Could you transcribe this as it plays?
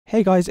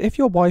Hey guys, if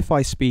your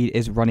Wi-Fi speed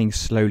is running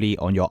slowly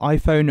on your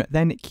iPhone,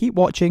 then keep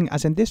watching,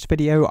 as in this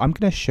video I'm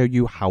going to show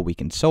you how we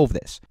can solve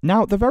this.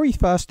 Now, the very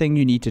first thing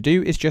you need to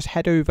do is just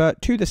head over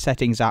to the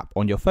settings app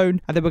on your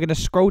phone, and then we're going to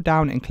scroll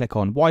down and click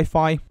on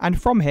Wi-Fi,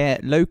 and from here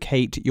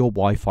locate your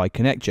Wi-Fi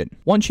connection.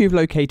 Once you've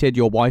located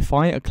your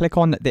Wi-Fi, click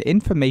on the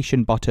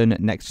information button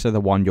next to the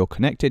one you're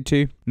connected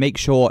to. Make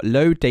sure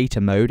low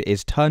data mode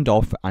is turned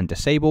off and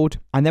disabled,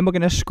 and then we're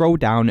going to scroll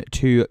down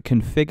to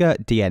configure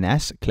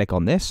DNS. Click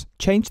on this,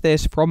 change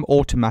this from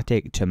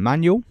automatic to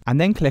manual, and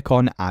then click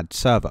on add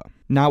server.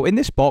 Now in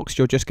this box,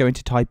 you're just going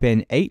to type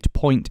in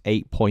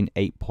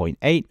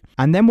 8.8.8.8,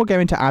 and then we're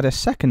going to add a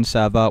second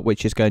server,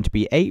 which is going to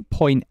be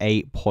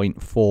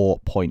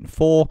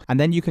 8.8.4.4, and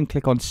then you can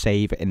click on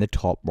save in the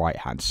top right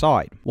hand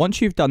side. Once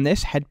you've done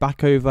this, head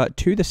back over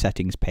to the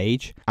settings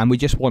page, and we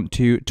just want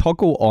to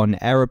toggle on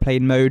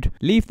aeroplane mode,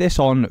 leave this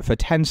on for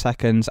 10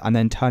 seconds, and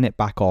then turn it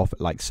back off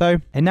like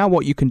so. And now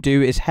what you can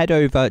do is head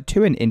over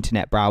to an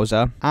internet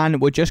browser, and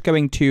we're just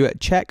going to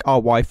check our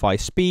Wi-Fi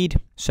speed.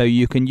 So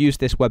you can use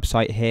this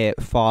website here,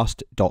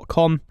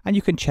 fast.com, and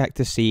you can check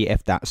to see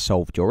if that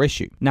solved your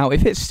issue. Now,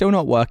 if it's still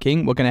not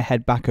working, we're going to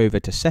head back over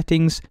to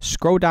settings,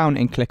 scroll down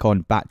and click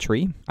on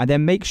battery, and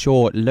then make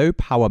sure low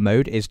power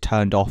mode is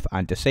turned off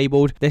and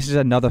disabled. This is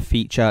another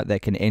feature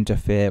that can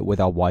interfere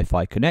with our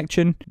Wi-Fi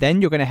connection. Then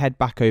you're going to head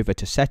back over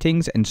to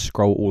settings and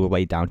scroll all the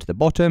way down to the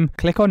bottom,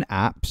 click on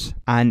apps,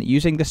 and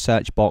using the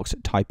search box,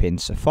 type in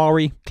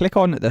Safari, click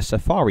on the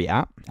Safari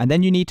app, and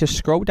then you need to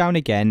scroll down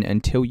again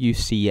until you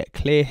see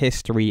clear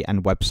history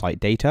and website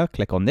data.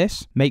 Click on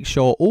this, make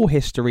sure all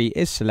history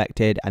is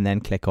selected, and then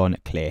click on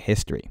clear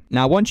history.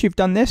 Now once you've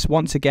done this,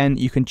 once again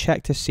you can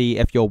check to see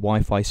if your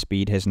Wi-Fi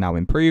speed has now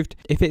improved.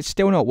 If it's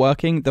still not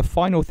working, the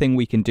final thing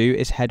we can do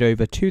is head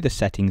over to the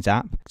settings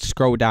app,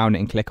 scroll down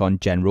and click on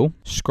general,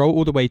 scroll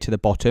all the way to the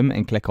bottom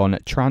and click on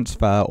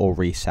transfer or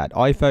reset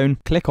iPhone,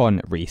 click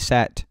on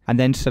reset, and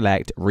then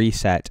select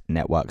reset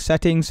network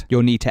settings.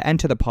 You'll need to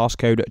enter the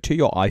passcode to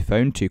your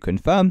iPhone to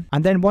confirm,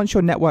 and then once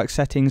your network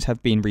settings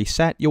have been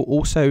reset, you'll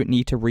also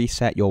need to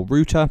reset your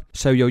router.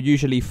 So you'll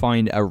usually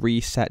find a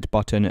reset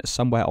button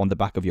somewhere on the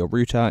back of your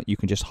router. You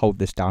can just hold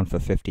this down for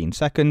 15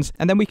 seconds,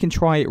 and then we can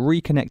try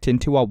reconnecting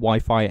to our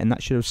Wi-Fi, and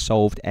that should have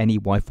solved any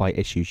Wi-Fi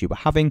issues you were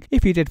having.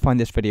 If you did find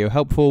this video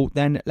helpful,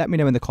 then let me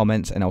know in the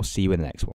comments, and I'll see you in the next one.